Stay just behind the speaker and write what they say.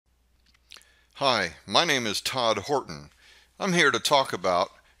Hi, my name is Todd Horton. I'm here to talk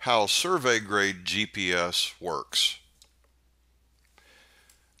about how survey-grade GPS works.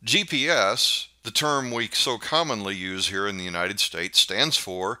 GPS, the term we so commonly use here in the United States, stands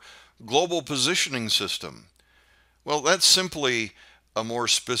for Global Positioning System. Well, that's simply a more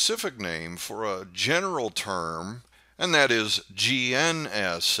specific name for a general term, and that is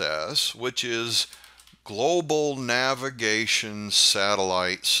GNSS, which is Global Navigation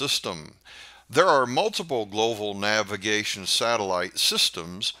Satellite System. There are multiple global navigation satellite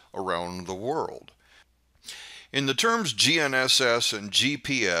systems around the world. In the terms GNSS and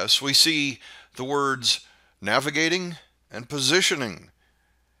GPS, we see the words navigating and positioning.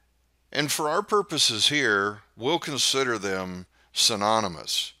 And for our purposes here, we'll consider them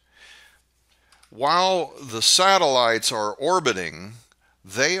synonymous. While the satellites are orbiting,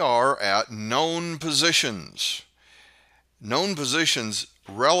 they are at known positions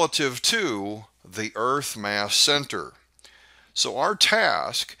relative to the Earth mass center. So our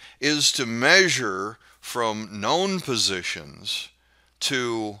task is to measure from known positions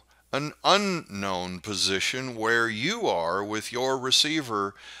to an unknown position where you are with your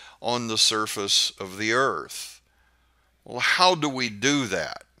receiver on the surface of the Earth. Well, how do we do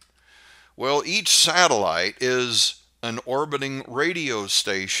that? Well, each satellite is an orbiting radio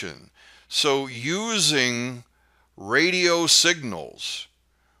station. So using radio signals,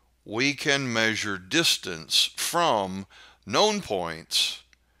 we can measure distance from known points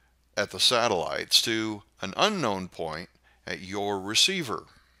at the satellites to an unknown point at your receiver.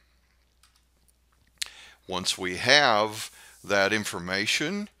 Once we have that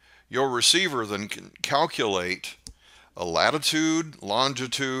information, your receiver then can calculate a latitude,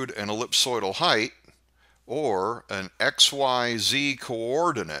 longitude, and ellipsoidal height, or an XYZ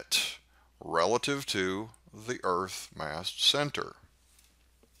coordinate relative to the Earth mass center.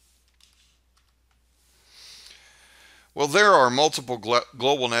 Well, there are multiple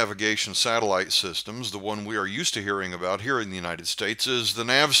global navigation satellite systems. The one we are used to hearing about here in the United States is the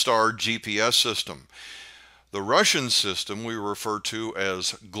Navstar GPS system. The Russian system we refer to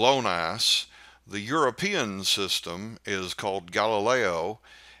as GLONASS. The European system is called Galileo,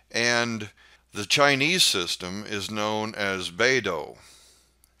 and the Chinese system is known as Beidou.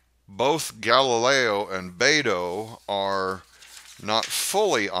 Both Galileo and Beidou are not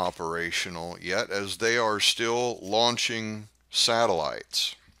fully operational yet, as they are still launching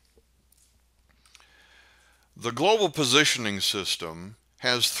satellites. The Global Positioning System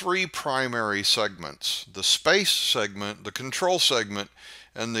has three primary segments: the space segment, the control segment,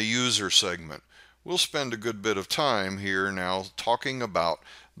 and the user segment. We'll spend a good bit of time here now talking about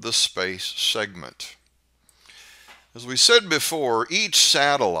the space segment. As we said before, each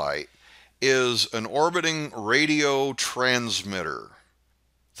satellite is an orbiting radio transmitter.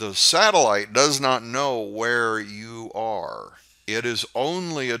 The satellite does not know where you are. It is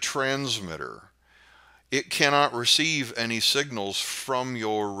only a transmitter. It cannot receive any signals from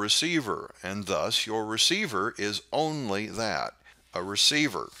your receiver, and thus your receiver is only that, a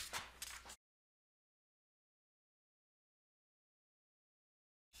receiver.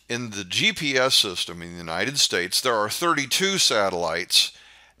 In the GPS system in the United States, there are 32 satellites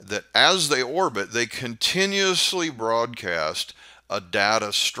that, as they orbit, they continuously broadcast a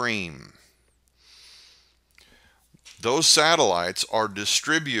data stream. Those satellites are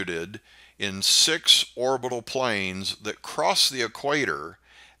distributed in 6 orbital planes that cross the equator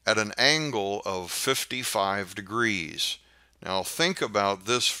at an angle of 55 degrees. Now think about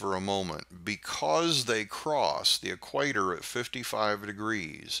this for a moment. Because they cross the equator at 55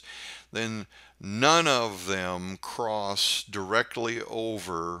 degrees, then none of them cross directly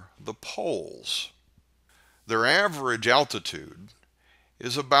over the poles. Their average altitude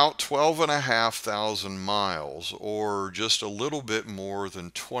is about 12,500 miles, or just a little bit more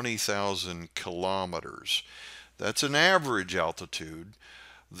than 20,000 kilometers. That's an average altitude.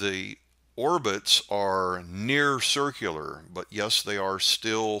 The orbits are near circular, but yes, they are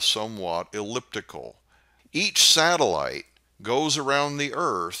still somewhat elliptical. Each satellite goes around the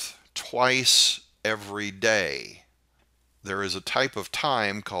Earth twice every day. There is a type of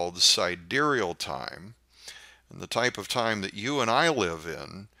time called sidereal time, and the type of time that you and I live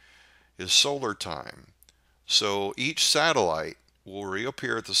in is solar time. So each satellite will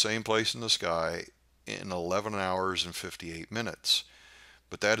reappear at the same place in the sky in 11 hours and 58 minutes.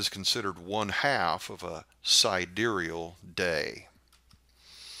 But that is considered 1/2 of a sidereal day.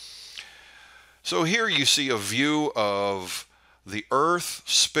 So here you see a view of the Earth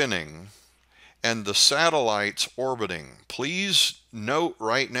spinning and the satellites orbiting. Please note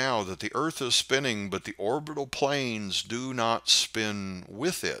right now that the Earth is spinning, but the orbital planes do not spin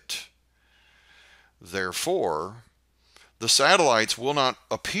with it. Therefore, the satellites will not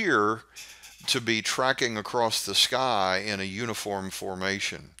appear to be tracking across the sky in a uniform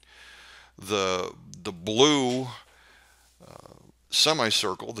formation. The blue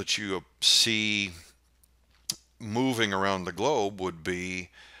semicircle that you see moving around the globe would be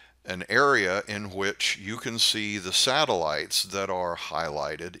an area in which you can see the satellites that are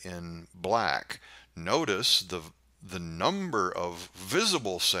highlighted in black. Notice the number of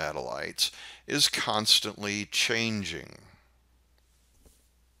visible satellites is constantly changing.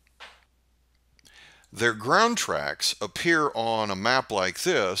 Their ground tracks appear on a map like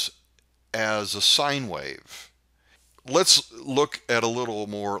this as a sine wave. Let's look at a little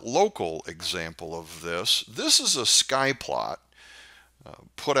more local example of this. This is a sky plot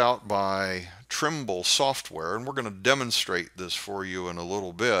put out by Trimble software, and we're going to demonstrate this for you in a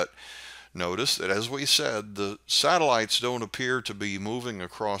little bit. Notice that, as we said, the satellites don't appear to be moving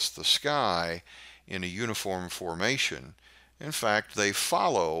across the sky in a uniform formation. In fact, they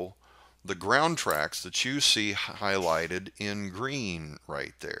follow the ground tracks that you see highlighted in green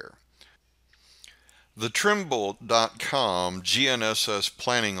right there. The Trimble.com GNSS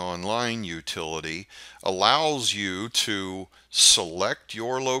Planning Online utility allows you to select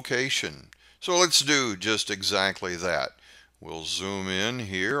your location. So let's do just exactly that. We'll zoom in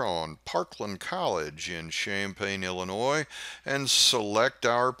here on Parkland College in Champaign, Illinois, and select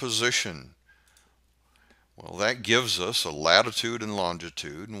our position. Well, that gives us a latitude and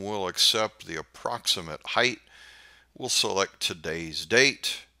longitude, and we'll accept the approximate height. We'll select today's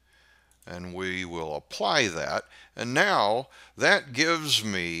date, and we will apply that. And now that gives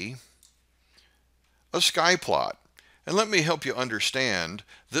me a sky plot. And let me help you understand,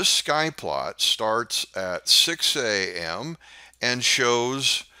 this sky plot starts at 6 a.m. and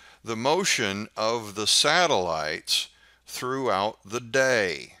shows the motion of the satellites throughout the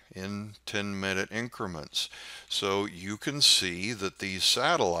day in 10-minute increments. So you can see that these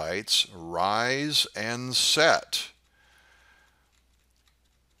satellites rise and set.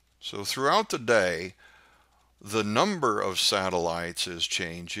 So throughout the day, the number of satellites is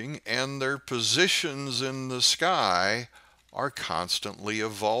changing and their positions in the sky are constantly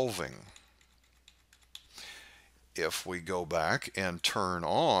evolving. If we go back and turn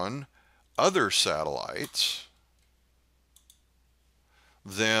on other satellites,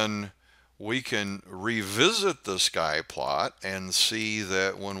 then we can revisit the sky plot and see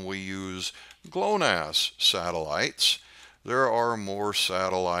that when we use GLONASS satellites, there are more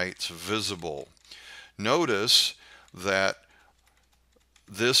satellites visible. Notice that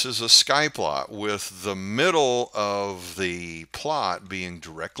this is a sky plot with the middle of the plot being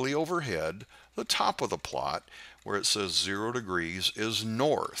directly overhead. The top of the plot, where it says 0 degrees, is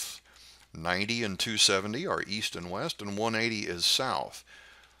north. 90 and 270 are east and west, and 180 is south.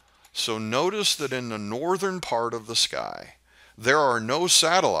 So notice that in the northern part of the sky, there are no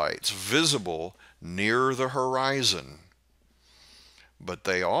satellites visible near the horizon, but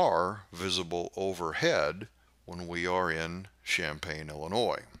they are visible overhead when we are in Champaign,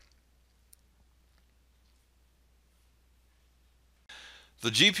 Illinois. The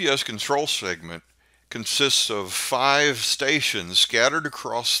GPS control segment consists of 5 stations scattered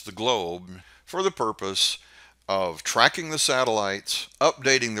across the globe for the purpose of tracking the satellites,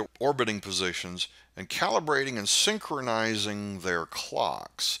 updating their orbiting positions, and calibrating and synchronizing their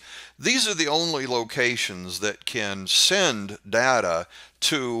clocks. These are the only locations that can send data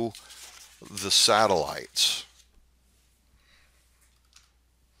to the satellites.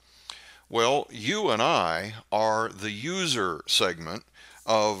 Well, you and I are the user segment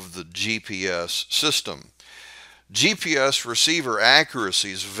of the GPS system. GPS receiver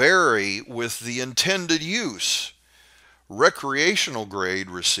accuracies vary with the intended use. Recreational grade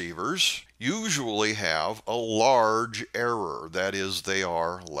receivers usually have a large error, that is, they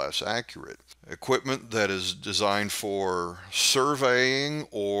are less accurate. Equipment that is designed for surveying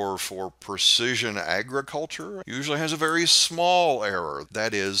or for precision agriculture usually has a very small error,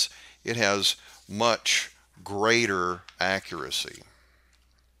 that is, it has much greater accuracy.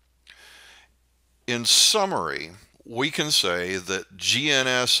 In summary, we can say that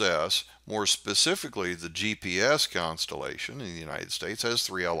GNSS, more specifically the GPS constellation in the United States, has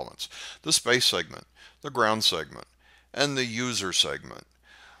 3 elements: the space segment, the ground segment, and the user segment.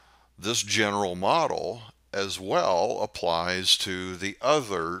 This general model as well applies to the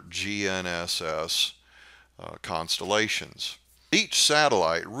other GNSS constellations. Each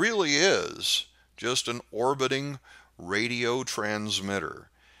satellite really is just an orbiting radio transmitter.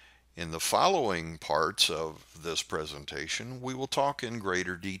 In the following parts of this presentation, we will talk in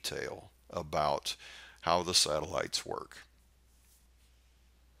greater detail about how the satellites work.